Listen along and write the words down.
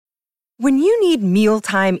When you need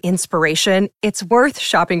mealtime inspiration, it's worth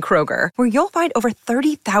shopping Kroger, where you'll find over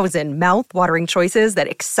 30,000 mouth-watering choices that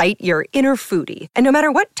excite your inner foodie. And no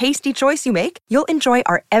matter what tasty choice you make, you'll enjoy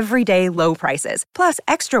our everyday low prices, plus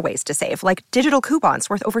extra ways to save, like digital coupons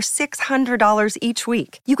worth over $600 each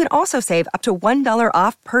week. You can also save up to $1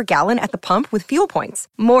 off per gallon at the pump with fuel points.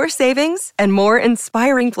 More savings and more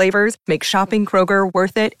inspiring flavors make shopping Kroger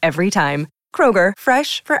worth it every time. Kroger,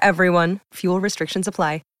 fresh for everyone. Fuel restrictions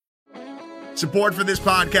apply. Support for this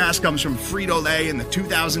podcast comes from Frito-Lay and the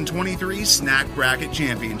 2023 Snack Bracket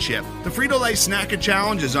Championship. The Frito-Lay Snack It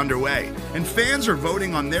Challenge is underway, and fans are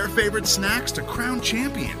voting on their favorite snacks to crown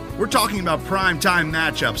champion. We're talking about prime-time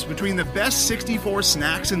matchups between the best 64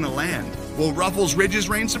 snacks in the land. Will Ruffles Ridges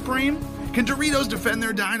reign supreme? Can Doritos defend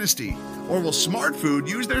their dynasty? Or will Smart Food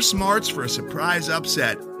use their smarts for a surprise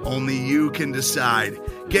upset? Only you can decide.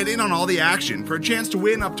 Get in on all the action for a chance to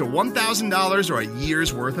win up to $1,000 or a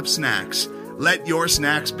year's worth of snacks. Let your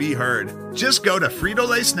snacks be heard. Just go to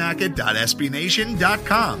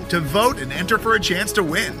fritolaysnacket.sbnation.com to vote and enter for a chance to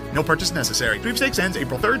win. No purchase necessary. Sweepstakes ends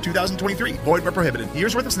April 3rd, 2023. Void where prohibited.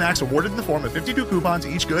 Year's worth of snacks awarded in the form of 52 coupons,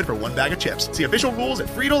 each good for one bag of chips. See official rules at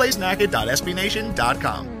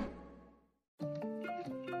fritolaysnacket.sbnation.com.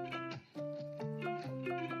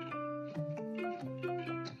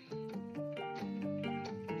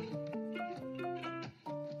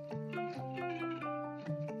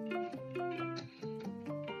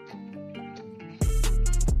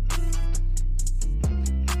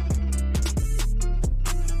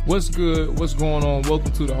 What's good? What's going on?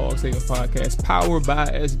 Welcome to the Hogs Haven Podcast, powered by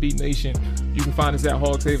SB Nation. You can find us at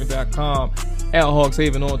hogshaven.com, at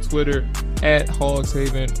Hogshaven on Twitter, at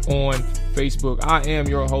Hogshaven on Facebook. I am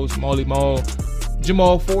your host, Molly Maul.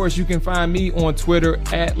 Jamal Forrest, you can find me on Twitter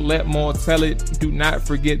at Let Maul Tell It. Do not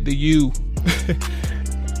forget the U.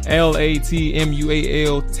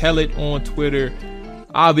 LATMUAL, Tell It on Twitter.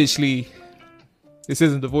 Obviously, this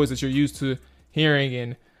isn't the voice that you're used to hearing,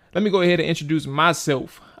 and let me go ahead and introduce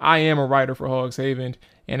myself. I am a writer for Hogs Haven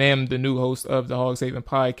and am the new host of the Hogs Haven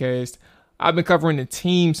podcast. I've been covering the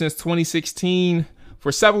team since 2016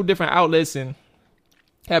 for several different outlets and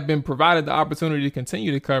have been provided the opportunity to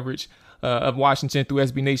continue the coverage of Washington through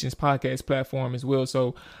SB Nation's podcast platform as well.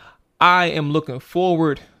 So I am looking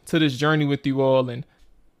forward to this journey with you all, and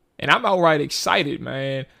I'm outright excited,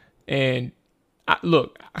 man. And let's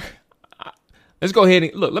go ahead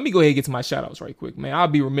and let me go ahead and get to my shout outs right quick, man. I'll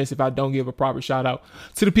be remiss if I don't give a proper shout out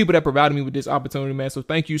to the people that provided me with this opportunity, man. So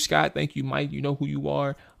thank you, Scott. Thank you, Mike. You know who you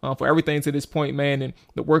are, for everything to this point, man, and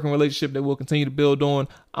the working relationship that we'll continue to build on.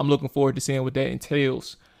 I'm looking forward to seeing what that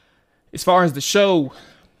entails. As far as the show,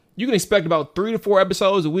 you can expect about 3 to 4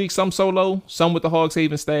 episodes a week, some solo, some with the Hogs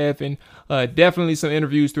Haven staff, and definitely some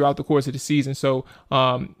interviews throughout the course of the season. So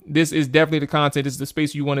this is definitely the content. This is the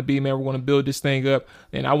space you want to be, man. We're going to build this thing up,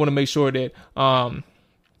 and I want to make sure that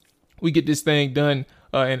we get this thing done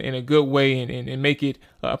in a good way and make it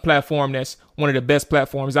a platform that's one of the best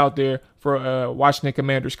platforms out there for Washington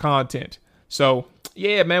Commanders content. So,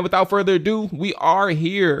 yeah, man, without further ado, we are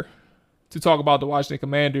here to talk about the Washington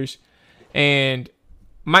Commanders, and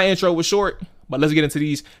my intro was short, but let's get into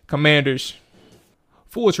these Commanders.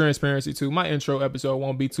 Full transparency, too. My intro episode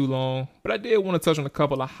won't be too long, but I did want to touch on a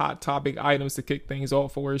couple of hot topic items to kick things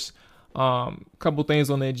off for us. A couple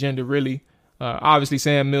things on the agenda, really. Obviously,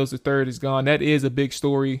 Sam Mills III is gone. That is a big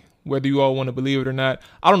story, whether you all want to believe it or not.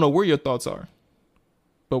 I don't know where your thoughts are,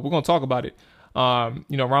 but we're going to talk about it. Ron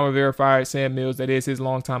Rivera fired Sam Mills. That is his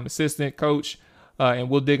longtime assistant coach,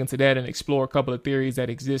 and we'll dig into that and explore a couple of theories that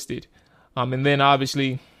existed. And then,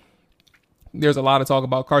 obviously, there's a lot of talk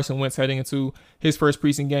about Carson Wentz heading into his first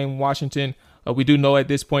preseason game in Washington. We do know at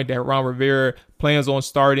this point that Ron Rivera plans on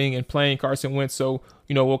starting and playing Carson Wentz. So,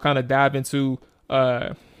 we'll kind of dive into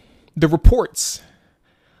the reports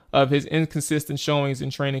of his inconsistent showings in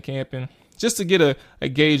training camp, and just to get a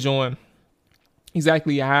gauge on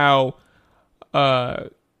exactly how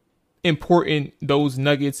important those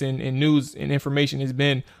nuggets and news and information has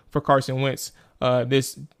been for Carson Wentz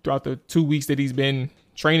throughout the 2 weeks that he's been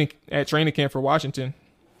training camp for Washington.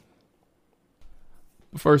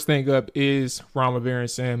 The first thing up is Ron Rivera and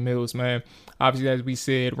Sam Mills, man. Obviously, as we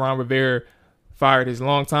said, Ron Rivera fired his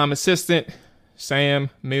longtime assistant, Sam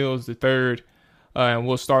Mills III, and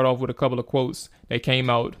we'll start off with a couple of quotes that came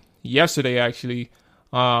out yesterday, actually,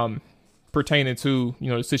 pertaining to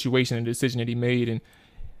the situation and the decision that he made, and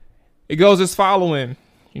it goes as following.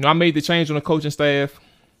 I made the change on the coaching staff.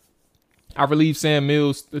 I relieved Sam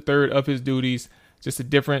Mills III of his duties. Just a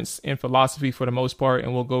difference in philosophy for the most part,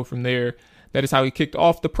 and we'll go from there. That is how he kicked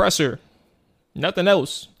off the presser. Nothing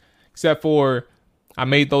else except for I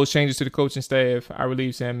made those changes to the coaching staff. I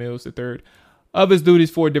relieved Sam Mills III of his duties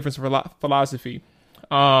for a different philosophy.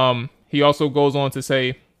 He also goes on to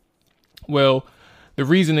say, well, the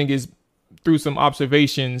reasoning is through some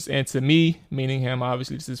observations, and to me, meaning him,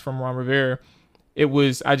 obviously this is from Ron Rivera,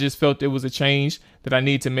 I just felt it was a change that I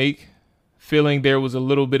need to make, feeling there was a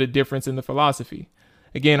little bit of difference in the philosophy.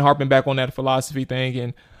 Again, harping back on that philosophy thing,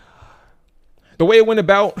 and the way it went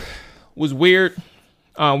about was weird.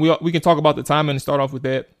 We can talk about the timing and start off with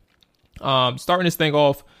that. Starting this thing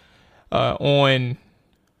off on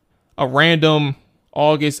a random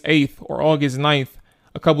August 8th or August 9th,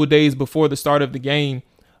 a couple of days before the start of the game,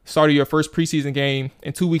 start of your first preseason game,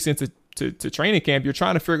 and 2 weeks into training camp, you're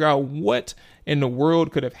trying to figure out what in the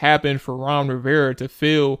world could have happened for Ron Rivera to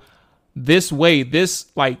feel this way,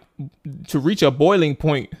 to reach a boiling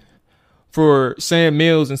point for Sam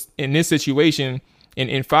Mills in this situation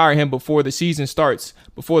and fire him before the season starts,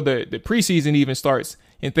 before the preseason even starts,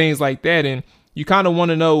 and things like that. And you kind of want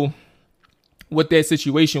to know what that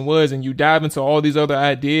situation was, and you dive into all these other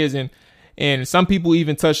ideas, and some people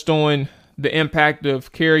even touched on the impact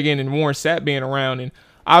of Kerrigan and Warren Sapp being around. And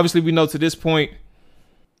obviously we know to this point,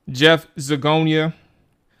 Jeff Zagonia,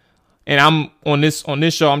 and I'm on this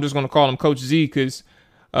show, I'm just going to call him Coach Z because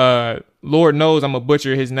Lord knows I'm going to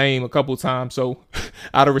butcher his name a couple times. So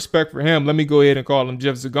out of respect for him, let me go ahead and call him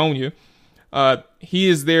Jeff Zagonia. He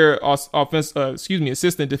is their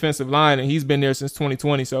assistant defensive line, and he's been there since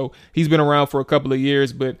 2020. So he's been around for a couple of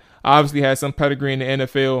years, but obviously has some pedigree in the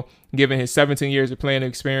NFL, given his 17 years of playing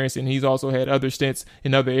experience. And he's also had other stints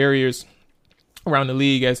in other areas around the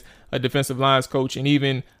league as a defensive lines coach, and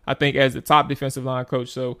even I think as the top defensive line coach.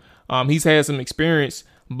 So he's had some experience,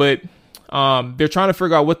 but they're trying to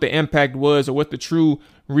figure out what the impact was or what the true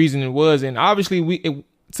reasoning was. And obviously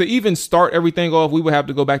to even start everything off, we would have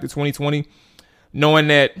to go back to 2020, knowing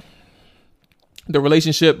that the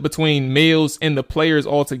relationship between Mills and the players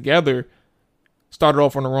altogether started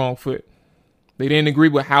off on the wrong foot. They didn't agree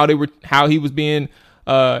with how he was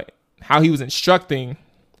instructing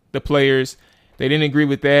the players. They didn't agree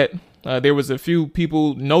with that. There was a few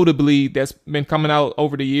people notably that's been coming out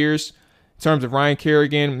over the years in terms of Ryan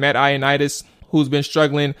Kerrigan, Matt Ioannidis, who's been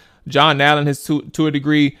struggling. John Allen has to a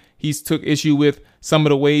degree. He's took issue with some of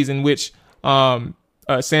the ways in which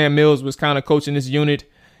Sam Mills was kind of coaching this unit.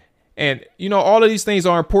 And, all of these things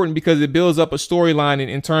are important because it builds up a storyline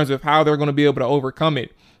in terms of how they're going to be able to overcome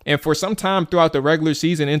it. And for some time throughout the regular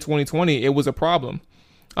season in 2020, it was a problem.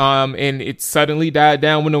 And it suddenly died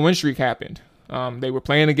down when the win streak happened. They were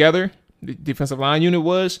playing together. The defensive line unit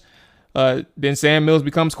was. Then Sam Mills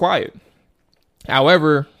becomes quiet.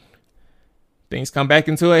 However, things come back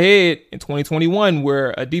into a head in 2021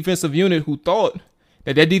 where a defensive unit who thought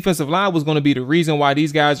that defensive line was going to be the reason why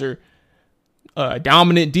these guys are a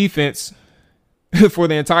dominant defense for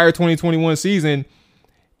the entire 2021 season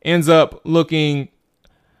ends up looking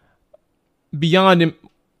beyond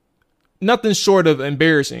nothing short of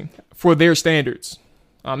embarrassing for their standards.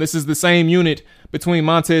 This is the same unit between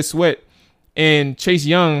Montez Sweat and Chase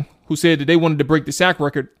Young, who said that they wanted to break the sack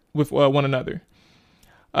record with one another.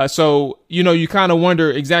 So, you kind of wonder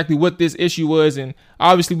exactly what this issue was. And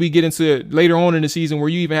obviously we get into it later on in the season where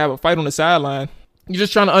you even have a fight on the sideline. You're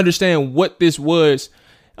just trying to understand what this was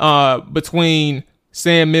between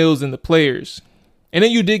Sam Mills and the players. And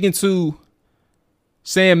then you dig into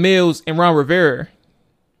Sam Mills and Ron Rivera.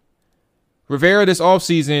 Rivera this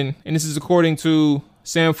offseason, and this is according to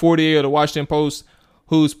Sam Fortier of the Washington Post,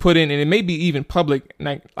 who's put in, and it may be even public,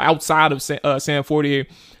 like outside of Sam Fortier,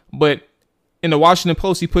 but in the Washington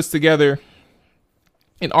Post, he puts together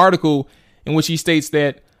an article in which he states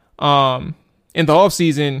that in the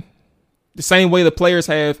offseason, the same way the players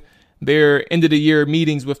have their end of the year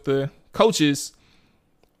meetings with the coaches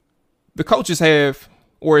have,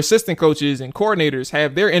 or assistant coaches and coordinators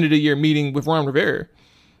have their end of the year meeting with Ron Rivera.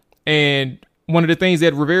 And one of the things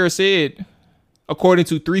that Rivera said, according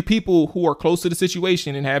to three people who are close to the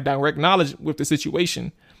situation and have direct knowledge with the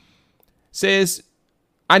situation, says,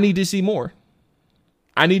 I need to see more.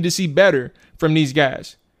 I need to see better from these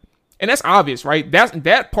guys. And that's obvious, right?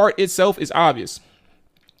 That part itself is obvious.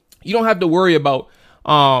 You don't have to worry about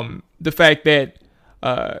the fact that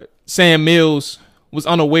Sam Mills was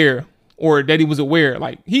unaware or that he was aware.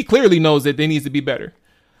 Like, he clearly knows that there needs to be better.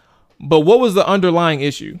 But what was the underlying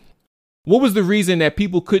issue? What was the reason that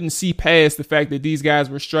people couldn't see past the fact that these guys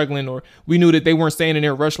were struggling, or we knew that they weren't staying in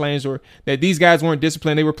their rush lanes, or that these guys weren't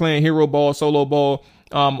disciplined? They were playing hero ball, solo ball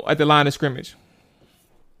at the line of scrimmage.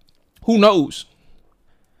 Who knows?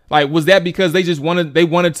 Like, was that because they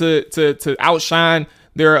wanted to outshine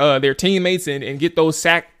their teammates and get those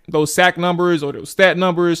sack those sack numbers or those stat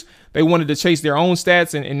numbers. They wanted to chase their own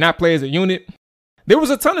stats and not play as a unit. There was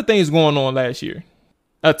a ton of things going on last year.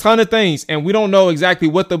 A ton of things. And we don't know exactly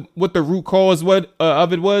what the root cause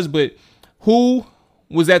of it was, but who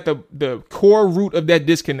was at the core root of that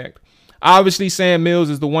disconnect? Obviously, Sam Mills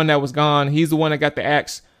is the one that was gone. He's the one that got the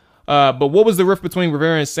axe. But what was the rift between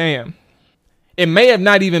Rivera and Sam? It may have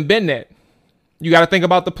not even been that. You got to think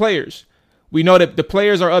about the players. We know that the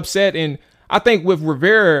players are upset. And I think with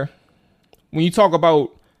Rivera, when you talk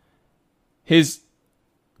about his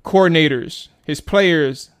coordinators, his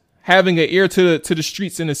players having an ear to the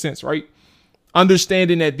streets in a sense, right?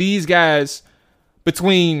 Understanding that these guys,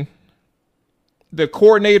 between the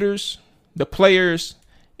coordinators, the players,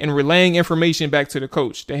 and relaying information back to the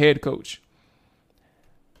coach, the head coach.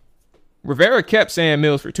 Rivera kept Sam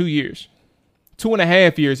Mills for 2 years.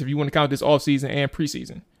 2.5 years if you want to count this offseason and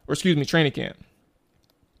preseason. Or training camp.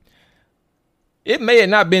 It may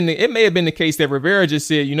have been the case that Rivera just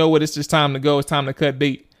said, you know what, it's just time to go. It's time to cut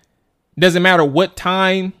bait. Doesn't matter what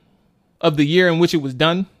time of the year in which it was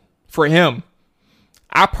done for him.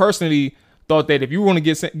 I personally thought that if you want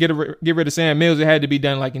to get rid of Sam Mills, it had to be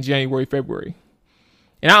done like in January, February.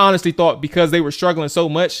 And I honestly thought because they were struggling so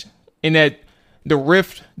much and that the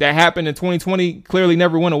rift that happened in 2020 clearly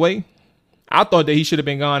never went away, I thought that he should have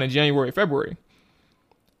been gone in January, February.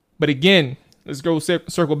 But again, let's go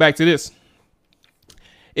circle back to this.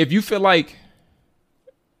 If you feel like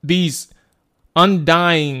these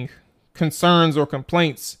undying concerns or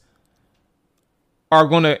complaints are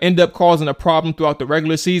going to end up causing a problem throughout the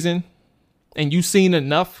regular season, and you've seen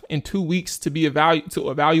enough in 2 weeks to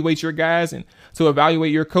evaluate your guys and to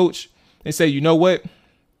evaluate your coach and say, you know what,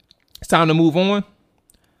 it's time to move on,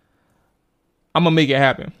 I'm going to make it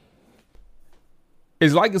happen.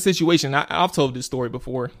 It's like a situation, I've told this story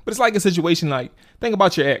before, but it's like a situation like, think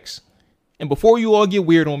about your ex. And before you all get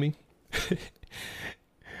weird on me,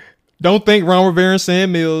 don't think Ron Rivera and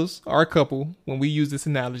Sam Mills are a couple when we use this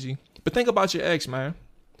analogy. But think about your ex, man.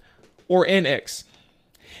 Or an ex.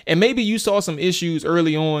 And maybe you saw some issues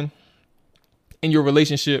early on in your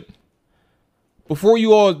relationship before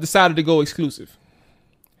you all decided to go exclusive.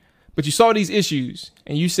 But you saw these issues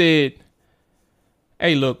and you said,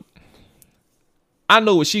 hey, look, I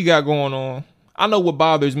know what she got going on. I know what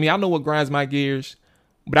bothers me. I know what grinds my gears.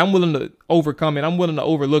 But I'm willing to overcome it. I'm willing to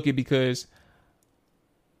overlook it because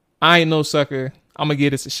I ain't no sucker. I'm going to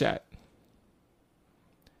give this a shot.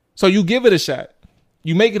 So you give it a shot.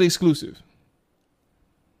 You make it exclusive.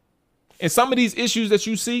 And some of these issues that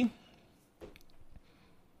you see,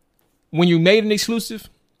 when you made an exclusive,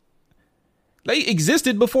 they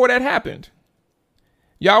existed before that happened.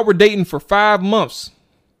 Y'all were dating for 5 months.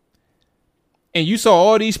 And you saw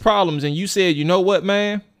all these problems and you said, you know what,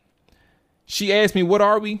 man? She asked me, what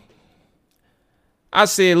are we? I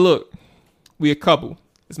said, look, we a couple.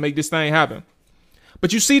 Let's make this thing happen.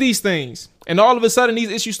 But you see these things and all of a sudden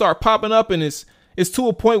these issues start popping up and it's to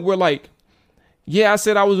a point where like, yeah, I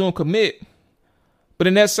said I was going to commit. But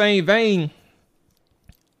in that same vein,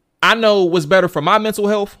 I know what's better for my mental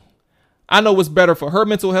health. I know what's better for her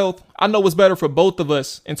mental health. I know what's better for both of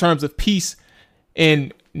us in terms of peace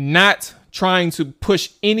and not trying to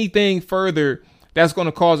push anything further that's going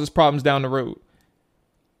to cause us problems down the road.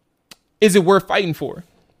 Is it worth fighting for?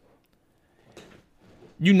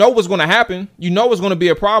 You know what's going to happen. You know what's going to be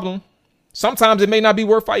a problem. Sometimes it may not be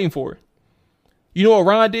worth fighting for. You know what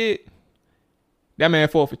Ron did? That man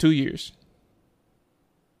fought for 2 years.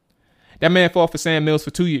 That man fought for Sam Mills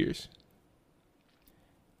for 2 years.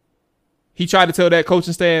 He tried to tell that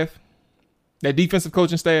coaching staff, that defensive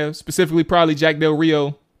coaching staff, specifically probably Jack Del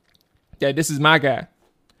Rio, that this is my guy.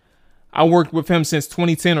 I worked with him since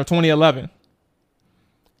 2010 or 2011.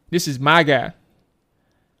 This is my guy.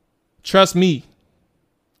 Trust me.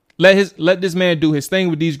 Let this man do his thing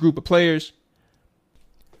with these group of players.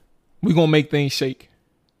 We're going to make things shake.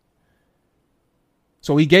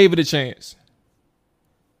 So he gave it a chance.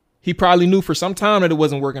 He probably knew for some time that it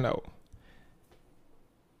wasn't working out.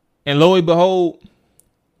 And lo and behold,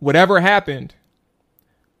 whatever happened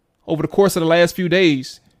over the course of the last few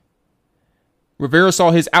days, Rivera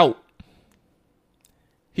saw his out.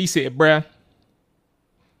 He said, bruh,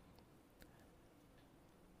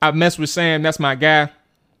 I messed with Sam. That's my guy.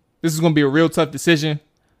 This is going to be a real tough decision.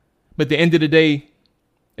 But at the end of the day,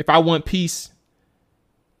 if I want peace,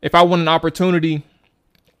 if I want an opportunity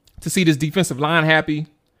to see this defensive line happy,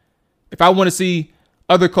 if I want to see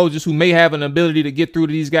other coaches who may have an ability to get through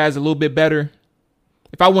to these guys a little bit better,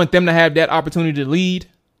 if I want them to have that opportunity to lead,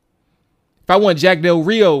 if I want Jack Del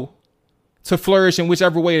Rio to flourish in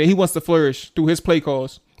whichever way that he wants to flourish through his play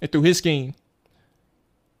calls and through his scheme,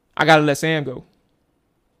 I got to let Sam go.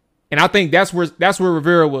 And I think that's where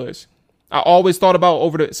Rivera was. I always thought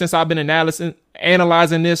about since I've been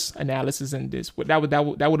analyzing this, that would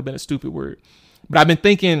have been a stupid word. But I've been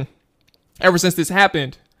thinking ever since this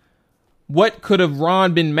happened, what could have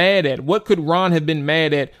Ron been mad at? What could Ron have been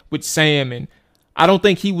mad at with Sam? And I don't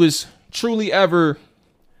think he was truly ever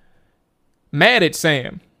mad at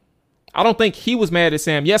Sam. I don't think he was mad at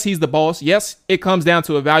Sam. Yes, he's the boss. Yes, it comes down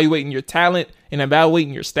to evaluating your talent and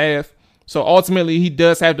evaluating your staff. So ultimately, he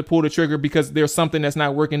does have to pull the trigger because there's something that's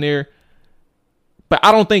not working there. But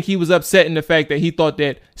I don't think he was upset in the fact that he thought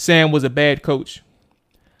that Sam was a bad coach.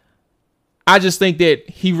 I just think that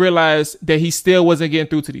he realized that he still wasn't getting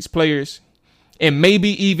through to these players. And maybe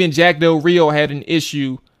even Jack Del Rio had an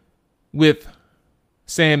issue with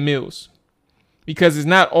Sam Mills. Because it's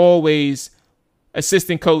not always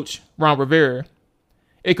assistant coach Ron Rivera.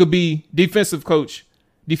 It could be defensive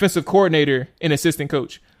coordinator, and assistant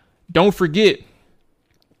coach. Don't forget,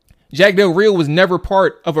 Jack Del Rio was never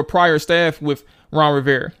part of a prior staff with Ron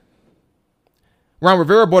Rivera. Ron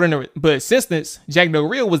Rivera brought in but assistants. Jack Del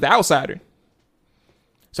Rio was the outsider.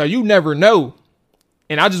 So you never know.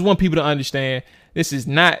 And I just want people to understand this is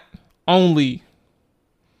not only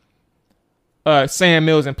a Sam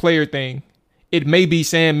Mills and player thing. It may be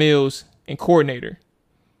Sam Mills and coordinator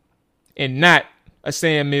and not a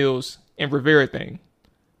Sam Mills and Rivera thing.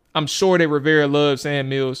 I'm sure that Rivera loves Sam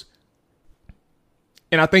Mills.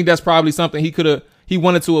 And I think that's probably something he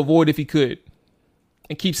wanted to avoid if he could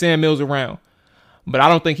and keep Sam Mills around. But I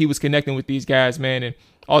don't think he was connecting with these guys, man. And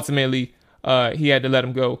ultimately, he had to let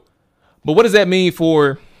him go. But what does that mean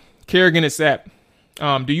for Kerrigan and Sapp?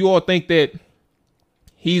 Do you all think that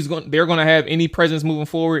they're going to have any presence moving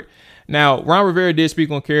forward? Now, Ron Rivera did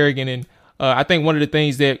speak on Kerrigan, and I think one of the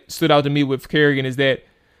things that stood out to me with Kerrigan is that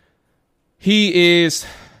he is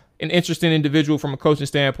an interesting individual from a coaching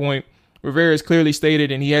standpoint. Rivera has clearly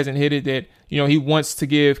stated, and he hasn't hit it, that he wants to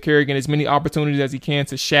give Kerrigan as many opportunities as he can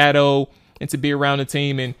to shadow and to be around the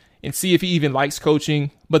team and see if he even likes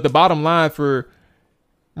coaching. But the bottom line for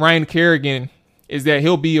Ryan Kerrigan is that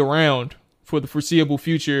he'll be around for the foreseeable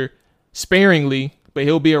future sparingly, but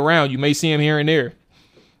he'll be around. You may see him here and there.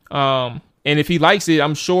 And if he likes it,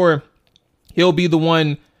 I'm sure he'll be the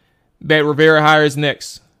one that Rivera hires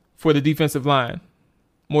next for the defensive line.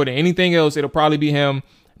 More than anything else, it'll probably be him,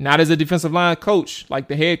 not as a defensive line coach, like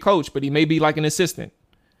the head coach, but he may be like an assistant.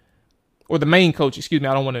 Or the main coach, excuse me.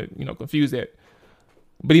 I don't want to, confuse that.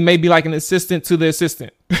 But he may be like an assistant to the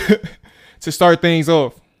assistant to start things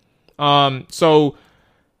off. So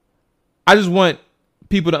I just want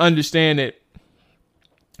people to understand that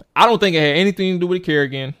I don't think it had anything to do with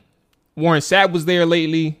Kerrigan. Warren Sapp was there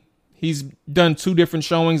lately. He's done 2 different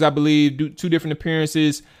showings, I believe, 2 different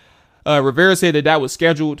appearances. Rivera said that was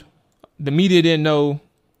scheduled. The media didn't know.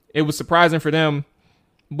 It was surprising for them.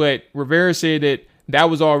 But Rivera said that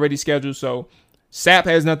was already scheduled. So Sapp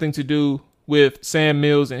has nothing to do with Sam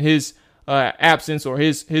Mills and his absence or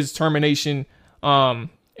his termination. And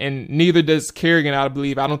neither does Kerrigan, I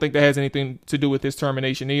believe. I don't think that has anything to do with his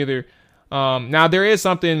termination either. Now, there is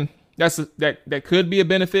something that could be a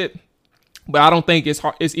benefit, but I don't think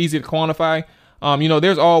it's easy to quantify.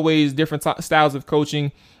 There's always different styles of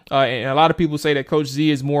coaching. And a lot of people say that Coach Z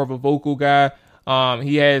is more of a vocal guy.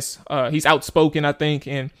 He's outspoken, I think,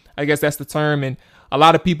 and I guess that's the term. And a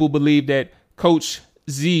lot of people believe that Coach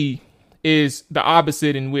Z is the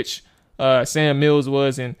opposite in which Sam Mills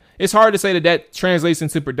was. And it's hard to say that translates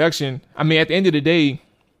into production. I mean, at the end of the day,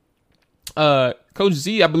 Coach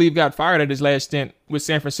Z, I believe, got fired at his last stint with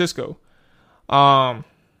San Francisco. And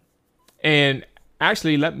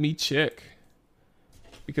actually, let me check,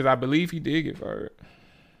 because I believe he did get fired.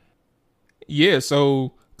 Yeah,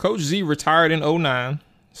 so Coach Z retired in 2009,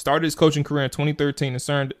 started his coaching career in 2013, and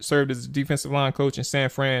served as a defensive line coach in San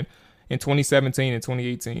Fran in 2017 and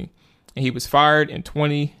 2018. And he was fired in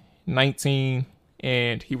 2019,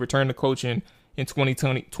 and he returned to coaching in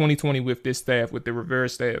 2020 with this staff, with the Rivera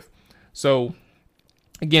staff. So,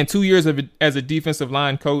 again, 2 years as a defensive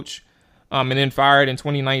line coach, and then fired in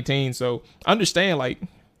 2019. So, understand,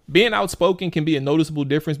 being outspoken can be a noticeable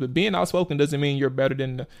difference, but being outspoken doesn't mean you're better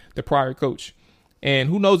than the prior coach. And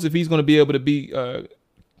who knows if he's going to be able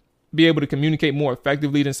to communicate more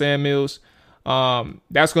effectively than Sam Mills.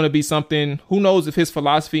 That's going to be something. Who knows if his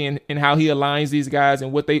philosophy and how he aligns these guys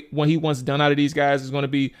and what he wants done out of these guys is going to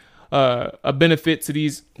be a benefit to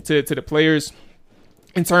the players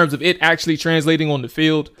in terms of it actually translating on the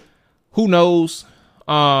field. Who knows?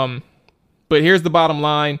 But here's the bottom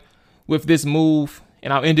line with this move,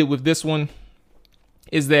 and I'll end it with this one,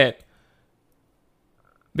 is that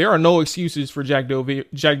there are no excuses for Jack Del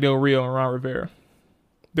Rio and Ron Rivera.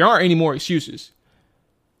 There aren't any more excuses.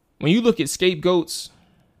 when you look at scapegoats,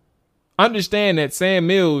 understand that Sam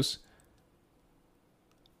Mills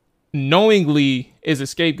knowingly is a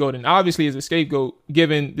scapegoat, and obviously is a scapegoat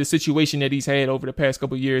given the situation that he's had over the past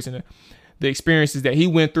couple of years and the experiences that he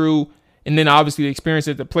went through, and then obviously the experience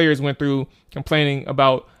that the players went through complaining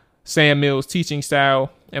about Sam Mills' teaching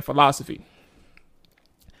style and philosophy.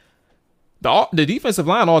 The defensive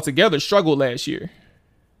line altogether struggled last year.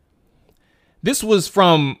 This was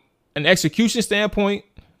from an execution standpoint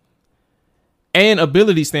and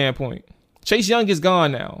ability standpoint. Chase Young is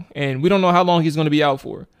gone now, and we don't know how long he's going to be out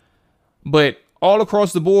for. But all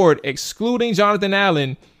across the board, excluding Jonathan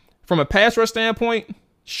Allen, from a pass rush standpoint,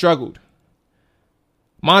 struggled.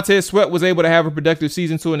 Montez Sweat was able to have a productive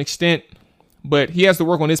season to an extent, but he has to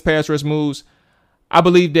work on his pass rush moves. I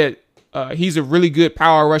believe that he's a really good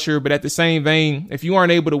power rusher, but at the same vein, if you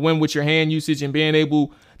aren't able to win with your hand usage and being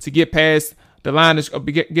able to get past the line,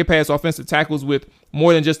 get past offensive tackles with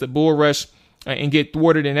more than just a bull rush and get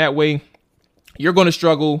thwarted in that way, you're going to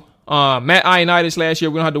struggle. Matt Ioannidis last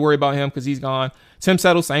year, we don't have to worry about him because he's gone. Tim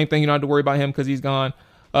Settle, same thing. You don't have to worry about him because he's gone.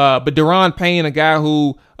 But Deron Payne, a guy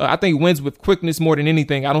who I think wins with quickness more than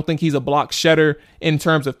anything. I don't think he's a block shedder in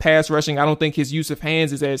terms of pass rushing. I don't think his use of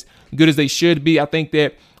hands is as good as they should be. I think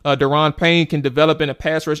that Deron Payne can develop in a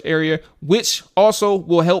pass rush area, which also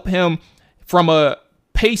will help him from a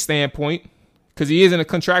pace standpoint because he is in a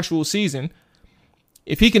contractual season.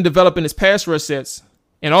 If he can develop in his pass rush sets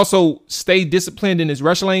and also stay disciplined in his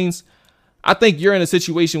rush lanes, I think you're in a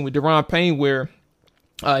situation with Deron Payne where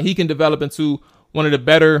he can develop into one of the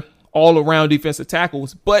better all-around defensive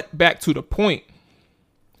tackles. But back to the point,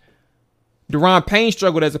 Deron Payne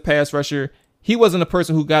struggled as a pass rusher. He wasn't a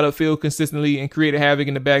person who got upfield consistently and created havoc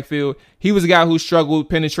in the backfield. He was a guy who struggled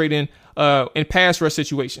penetrating in pass rush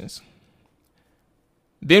situations.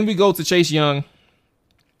 Then we go to Chase Young.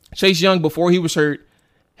 Chase Young, before he was hurt,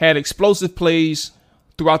 had explosive plays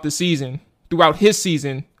throughout his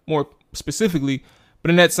season, more specifically.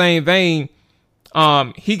 But in that same vein,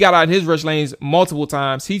 he got out of his rush lanes multiple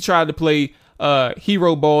times. He tried to play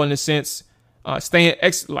hero ball in a sense,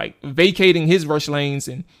 vacating his rush lanes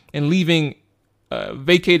and leaving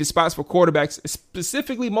vacated spots for quarterbacks,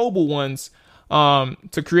 specifically mobile ones,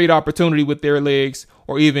 to create opportunity with their legs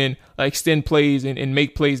or even extend plays and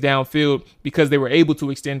make plays downfield because they were able to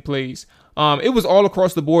extend plays. It was all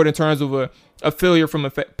across the board in terms of a failure from a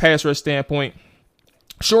pass rush standpoint.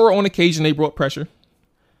 Sure, on occasion they brought pressure.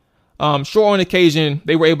 Sure, on occasion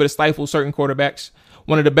they were able to stifle certain quarterbacks.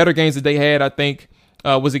 One of the better games that they had, I think,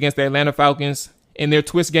 was against the Atlanta Falcons in their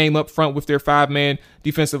twist game up front with their 5-man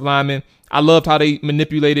defensive linemen. I loved how they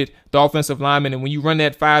manipulated the offensive linemen. And when you run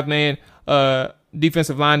that 5-man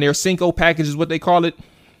defensive line, their Cinco package is what they call it.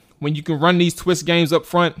 When you can run these twist games up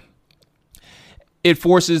front, it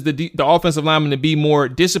forces the offensive lineman to be more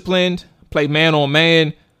disciplined, play man on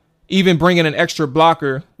man, even bring in an extra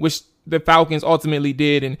blocker, which the Falcons ultimately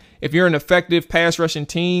did. And if you're an effective pass rushing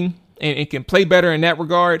team and can play better in that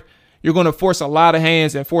regard, you're going to force a lot of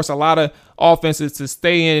hands and force a lot of offenses to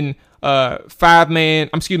stay in 6-man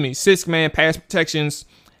pass protections,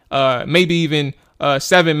 maybe even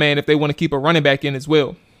 7-man if they want to keep a running back in as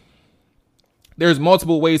well. There's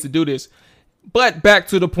multiple ways to do this. But back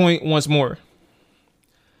to the point once more.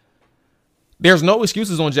 There's no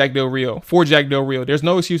excuses on Jack Del Rio. There's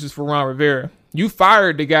no excuses for Ron Rivera. You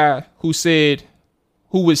fired the guy who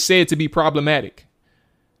was said to be problematic.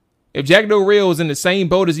 If Jack Del Rio was in the same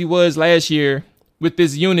boat as he was last year with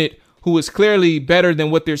this unit, who is clearly better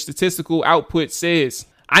than what their statistical output says,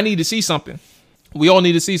 I need to see something. We all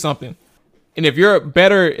need to see something. And if you're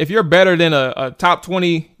better than a top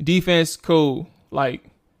 20 defense, cool. Like,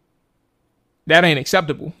 that ain't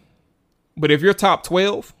acceptable. But if you're top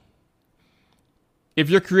 12, if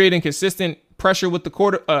you're creating consistent pressure with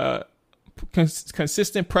the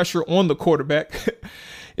consistent pressure on the quarterback,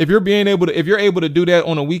 if you're able to do that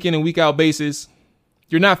on a week in and week out basis,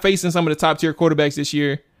 you're not facing some of the top tier quarterbacks this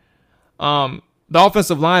year. The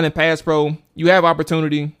offensive line and pass pro, you have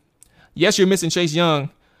opportunity. Yes, you're missing Chase Young,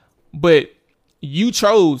 but you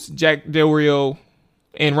chose Jack Del Rio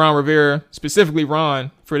and Ron Rivera, specifically Ron,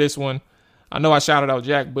 for this one. I know I shouted out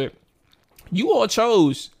Jack, but you all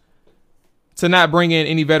chose to not bring in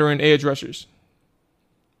any veteran edge rushers.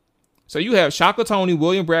 So you have Shaka Toney,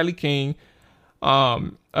 William Bradley King,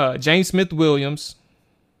 James Smith-Williams,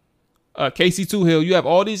 Casey Toohill. You have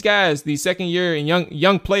all these guys, these second-year and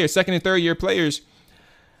young players, second and third-year players,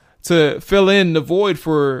 to fill in the void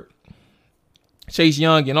for Chase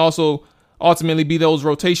Young and also ultimately be those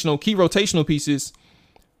key rotational pieces.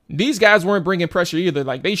 These guys weren't bringing pressure either.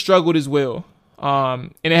 Like, they struggled as well.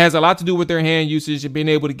 And it has a lot to do with their hand usage and being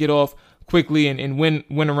able to get off quickly and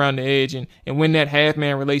win around the edge and win that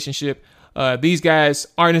half-man relationship. These guys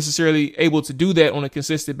aren't necessarily able to do that on a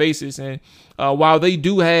consistent basis. And while they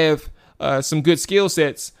do have some good skill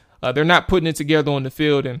sets, they're not putting it together on the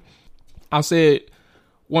field. And I'll say it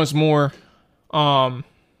once more. The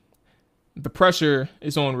pressure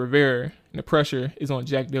is on Rivera and the pressure is on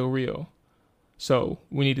Jack Del Rio. So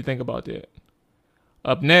we need to think about that.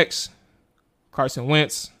 Up next, Carson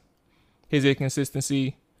Wentz, his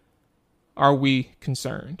inconsistency. Are we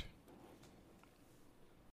concerned?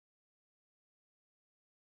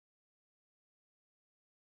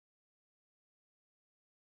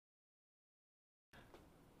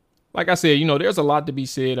 Like I said, there's a lot to be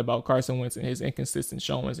said about Carson Wentz and his inconsistent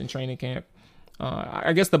showings in training camp.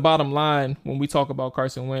 I guess the bottom line when we talk about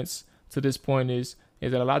Carson Wentz to this point is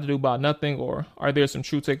it a lot to do about nothing, or are there some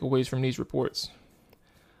true takeaways from these reports?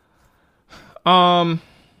 I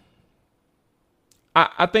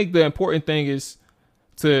think the important thing is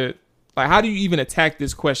to, how do you even attack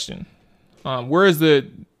this question? Where is the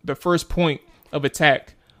first point of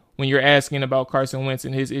attack when you're asking about Carson Wentz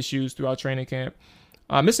and his issues throughout training camp?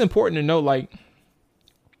 It's important to note,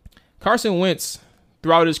 Carson Wentz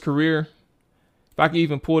throughout his career, if I can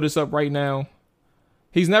even pull this up right now,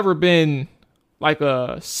 he's never been like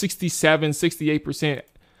a 67, 68%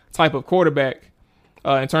 type of quarterback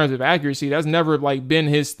in terms of accuracy. That's never been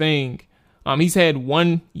his thing. He's had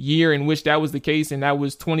 1 year in which that was the case, and that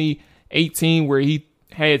was 2018, where he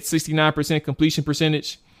had 69% completion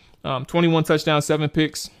percentage, 21 touchdowns, 7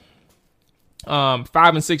 picks,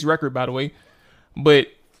 5-6 record, by the way. But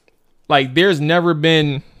there's never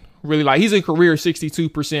been really he's a career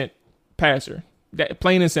 62% passer. That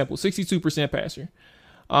plain and simple, 62% passer.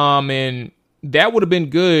 And that would have been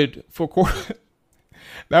good for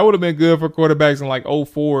that would have been good for quarterbacks in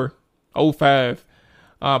 04, 05.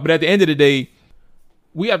 But at the end of the day,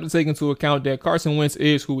 we have to take into account that Carson Wentz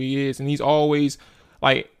is who he is, and he's always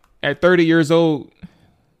at 30 years old.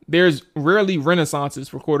 There's rarely renaissances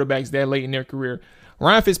for quarterbacks that late in their career.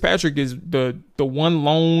 Ryan Fitzpatrick is the one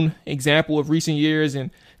lone example of recent years,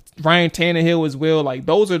 and Ryan Tannehill as well.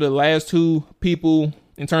 Those are the last two people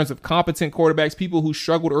in terms of competent quarterbacks, people who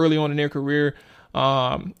struggled early on in their career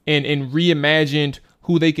and reimagined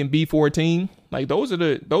who they can be for a team. Those are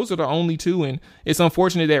the only two, and it's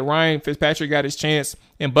unfortunate that Ryan Fitzpatrick got his chance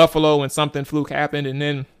in Buffalo and something fluke happened, and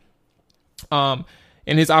then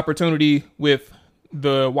in his opportunity with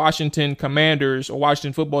the Washington Commanders or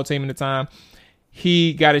Washington football team at the time,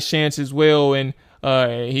 he got his chance as well, and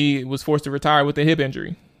he was forced to retire with a hip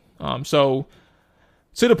injury. So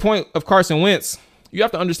to the point of Carson Wentz, you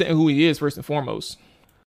have to understand who he is first and foremost.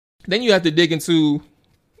 Then you have to dig into,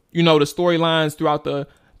 the storylines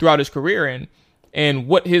throughout his career and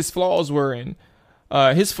what his flaws were. And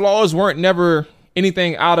his flaws weren't never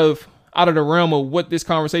anything out of the realm of what this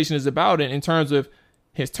conversation is about in terms of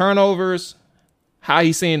his turnovers, how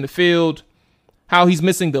he's seeing the field, how he's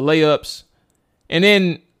missing the layups, and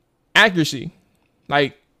then accuracy,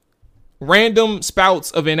 random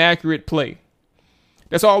spouts of inaccurate play.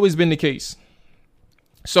 That's always been the case.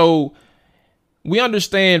 So we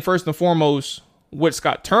understand first and foremost what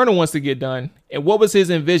Scott Turner wants to get done and what was his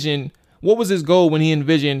goal when he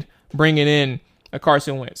envisioned bringing in a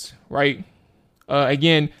Carson Wentz, right?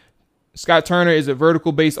 Again, Scott Turner is a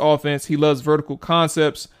vertical-based offense. He loves vertical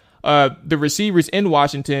concepts. The receivers in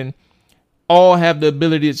Washington all have the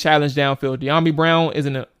ability to challenge downfield. De'Ami Brown is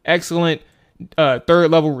an excellent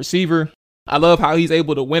third-level receiver. I love how he's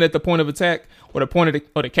able to win at the point of attack or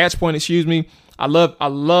the catch point. Excuse me. I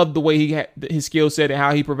love the way his skill set and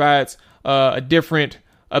how he provides a different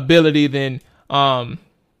ability than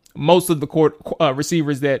most of the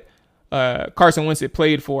receivers that Carson Wentz had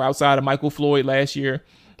played for outside of Michael Floyd last year.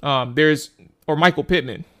 Or Michael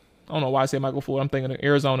Pittman. I don't know why I said Michael Floyd. I'm thinking of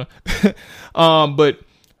Arizona. But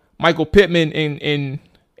Michael Pittman in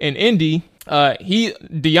Indy,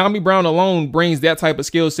 De'Ami Brown alone brings that type of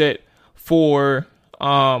skill set for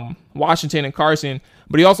Washington and Carson,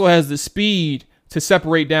 but he also has the speed to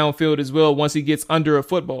separate downfield as well once he gets under a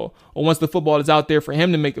football or once the football is out there for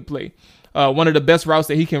him to make a play. One of the best routes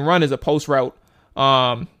that he can run is a post route.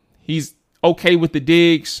 He's okay with the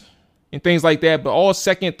digs and things like that, but all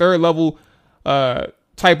second, third level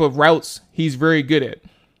type of routes he's very good at.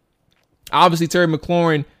 Obviously, Terry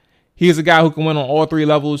McLaurin, he is a guy who can win on all three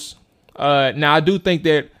levels. Now, I do think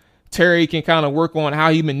that Terry can kind of work on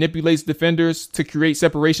how he manipulates defenders to create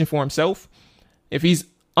separation for himself. If he's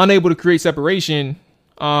unable to create separation,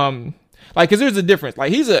 because there's a difference.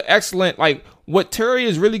 He's an excellent, what Terry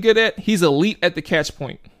is really good at, he's elite at the catch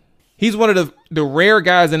point. He's one of the rare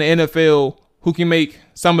guys in the NFL who can make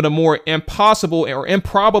some of the more impossible or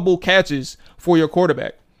improbable catches for your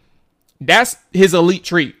quarterback. That's his elite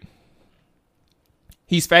trait.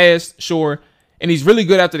 He's fast, sure, and he's really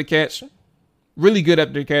good after the catch. Really good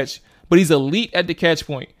after the catch, but he's elite at the catch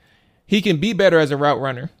point. He can be better as a route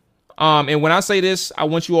runner. And when I say this, I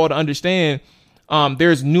want you all to understand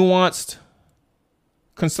there's nuanced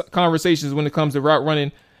conversations when it comes to route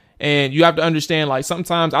running. And you have to understand, like,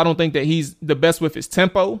 sometimes I don't think that he's the best with his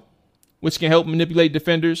tempo, which can help manipulate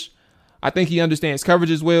defenders. I think he understands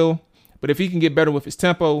coverage as well. But if he can get better with his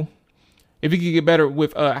tempo, if he can get better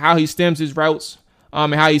with how he stems his routes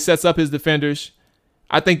and how he sets up his defenders,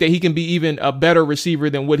 I think that he can be even a better receiver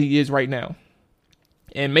than what he is right now.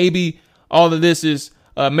 And maybe all of this is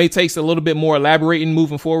may takes a little bit more elaborating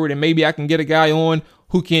moving forward. And maybe I can get a guy on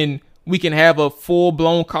we can have a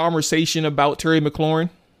full-blown conversation about Terry McLaurin.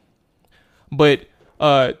 But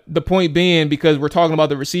the point being, because we're talking about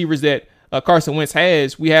the receivers that Carson Wentz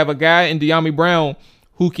has, we have a guy in De'Ami Brown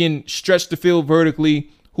who can stretch the field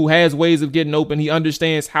vertically, who has ways of getting open. He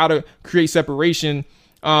understands how to create separation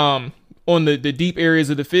on the deep areas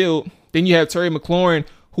of the field. Then you have Terry McLaurin,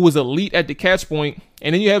 who is elite at the catch point.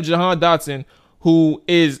 And then you have Jahan Dotson, who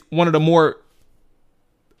is one of the more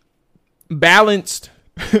balanced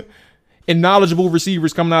and knowledgeable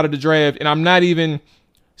receivers coming out of the draft. And I'm not even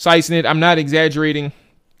sizing it. I'm not exaggerating.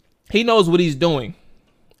 He knows what he's doing.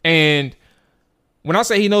 And when I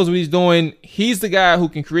say he knows what he's doing, he's the guy who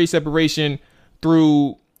can create separation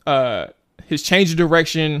through his change of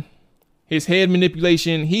direction, his head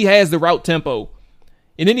manipulation. He has the route tempo.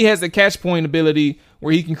 And then he has the catch point ability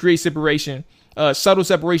where he can create separation, subtle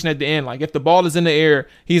separation at the end. Like if the ball is in the air,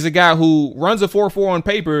 he's a guy who runs a 4-4 on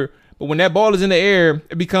paper, but when that ball is in the air,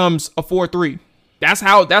 it becomes a 4-3. That's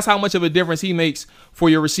how much of a difference he makes for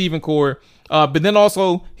your receiving core. But then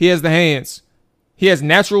also he has the hands. He has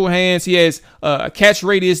natural hands. He has a catch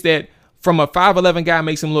radius that from a 5'11" guy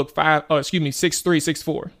makes him look 6'3",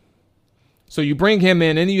 6'4". So you bring him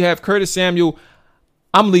in, and then you have Curtis Samuel.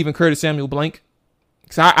 I'm leaving Curtis Samuel blank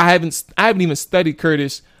because I haven't even studied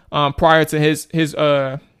Curtis prior to his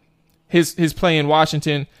play in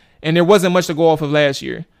Washington, and there wasn't much to go off of last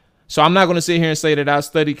year. So I'm not going to sit here and say that I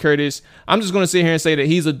studied Curtis. I'm just going to sit here and say that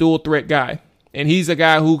he's a dual threat guy. And he's a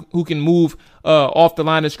guy who can move off the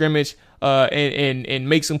line of scrimmage and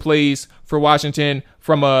make some plays for Washington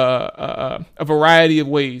from a variety of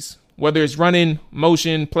ways, whether it's running,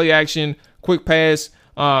 motion, play action, quick pass,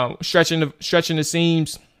 stretching the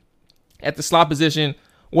seams at the slot position,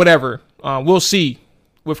 whatever. We'll see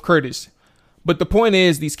with Curtis. But the point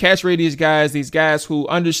is, these catch radius guys, these guys who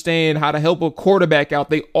understand how to help a quarterback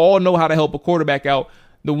out, they all know how to help a quarterback out,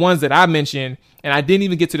 the ones that I mentioned, and I didn't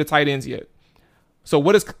even get to the tight ends yet. So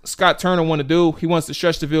what does Scott Turner want to do? He wants to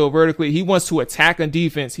stretch the field vertically. He wants to attack on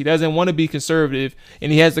defense. He doesn't want to be conservative,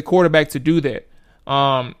 and he has the quarterback to do that.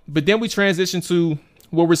 But then we transition to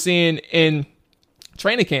what we're seeing in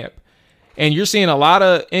training camp. And you're seeing a lot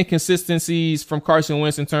of inconsistencies from Carson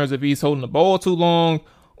Wentz in terms of he's holding the ball too long,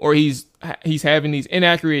 or he's having these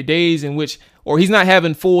inaccurate days in which, or he's not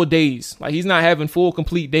having full days. Like he's not having full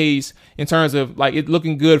complete days in terms of like it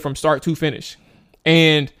looking good from start to finish.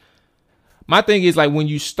 And my thing is, like, when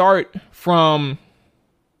you start from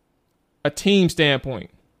a team standpoint,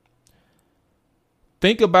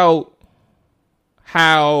 think about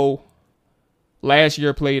how last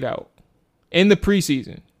year played out in the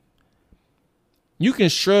preseason. You can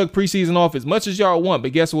shrug preseason off as much as y'all want,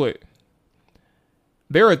 but guess what?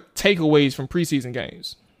 There are takeaways from preseason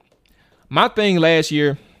games. My thing last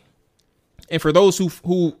year, and for those who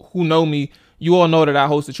know me, you all know that I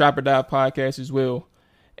host the Trap or Dive podcast as well.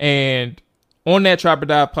 And on that Trap or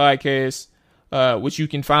Dive podcast, which you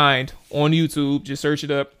can find on YouTube, just search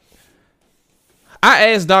it up. I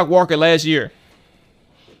asked Doc Walker last year.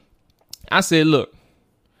 I said, look,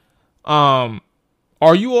 are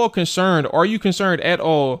you all concerned? Are you concerned at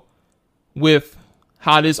all with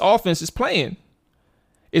how this offense is playing?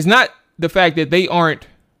 It's not the fact that they aren't,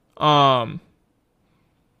 not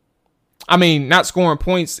scoring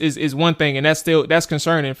points is one thing, and that's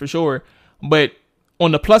concerning for sure. But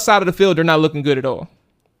on the plus side of the field, they're not looking good at all.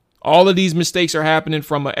 All of these mistakes are happening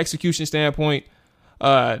from an execution standpoint.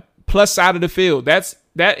 Plus side of the field,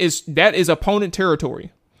 that is opponent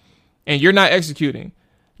territory, and you're not executing.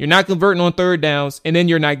 You're not converting on third downs, and then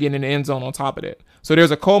you're not getting in the end zone on top of that. So there's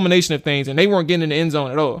a culmination of things, and they weren't getting in the end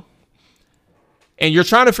zone at all. And you're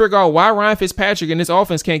trying to figure out why Ryan Fitzpatrick and this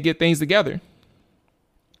offense can't get things together.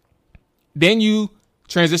 Then you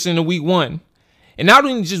transition to week one. And not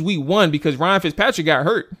only just week one because Ryan Fitzpatrick got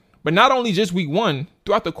hurt, but not only just week one.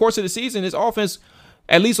 Throughout the course of the season, this offense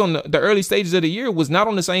at least on the early stages of the year, was not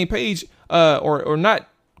on the same page or not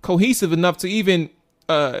cohesive enough to even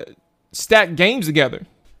stack games together.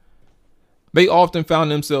 They often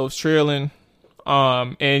found themselves trailing.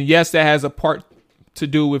 And yes, that has a part to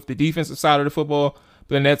do with the defensive side of the football.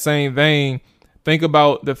 But in that same vein, think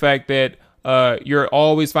about the fact that you're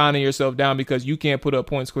always finding yourself down because you can't put up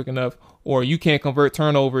points quick enough, or you can't convert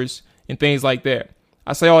turnovers and things like that.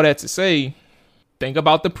 I say all that to say, think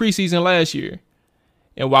about the preseason last year.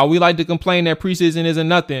 And while we like to complain that preseason isn't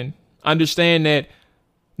nothing, understand that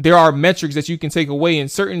there are metrics that you can take away in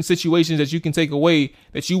certain situations that you can take away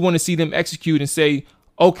that you want to see them execute and say,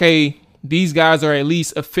 okay, these guys are at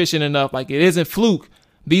least efficient enough. Like, it isn't fluke.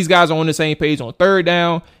 These guys are on the same page on third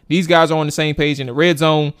down. These guys are on the same page in the red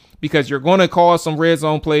zone, because you're going to call some red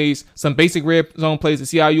zone plays, some basic red zone plays to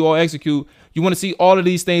see how you all execute. You want to see all of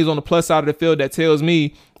these things on the plus side of the field that tells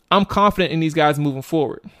me I'm confident in these guys moving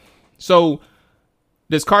forward. So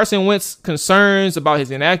does Carson Wentz concerns about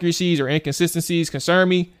his inaccuracies or inconsistencies concern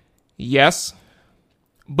me? Yes.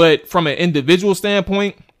 But from an individual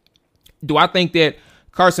standpoint, do I think that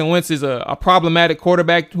Carson Wentz is a problematic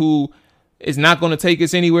quarterback who is not going to take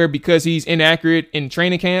us anywhere because he's inaccurate in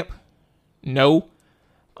training camp? No.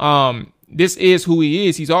 This is who he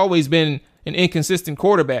is. He's always been an inconsistent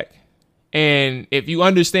quarterback. And if you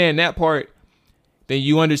understand that part, then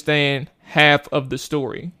you understand half of the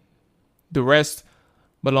story. The rest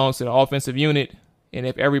belongs to the offensive unit, and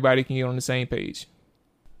if everybody can get on the same page.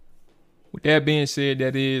 With that being said,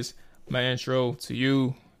 that is my intro to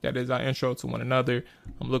you. That is our intro to one another.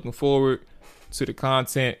 I'm looking forward to the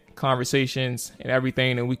content, conversations, and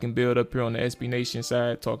everything that we can build up here on the SB Nation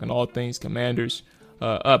side, talking all things Commanders.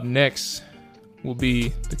 Up next will be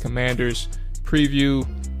the Commanders preseason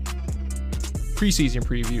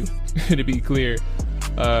preview, to be clear,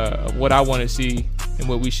 of what I want to see and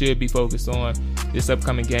what we should be focused on this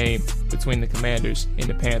upcoming game between the Commanders and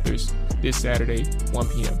the Panthers this Saturday, 1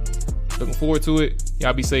 p.m. Looking forward to it.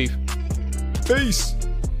 Y'all be safe. Peace.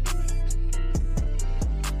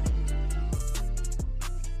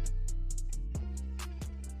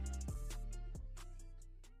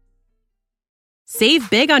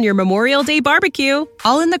 Save big on your Memorial Day barbecue,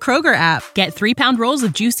 all in the Kroger app. Get 3-pound rolls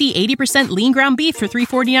of juicy 80% lean ground beef for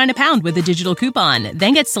 $3.49 a pound with a digital coupon.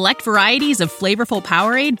 Then get select varieties of flavorful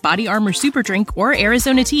Powerade, Body Armor Super Drink, or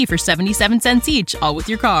Arizona tea for 77 cents each, all with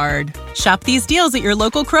your card. Shop these deals at your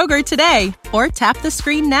local Kroger today, or tap the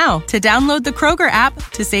screen now to download the Kroger app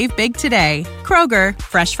to save big today. Kroger,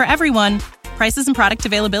 fresh for everyone. Prices and product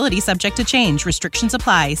availability subject to change. Restrictions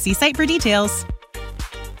apply. See site for details.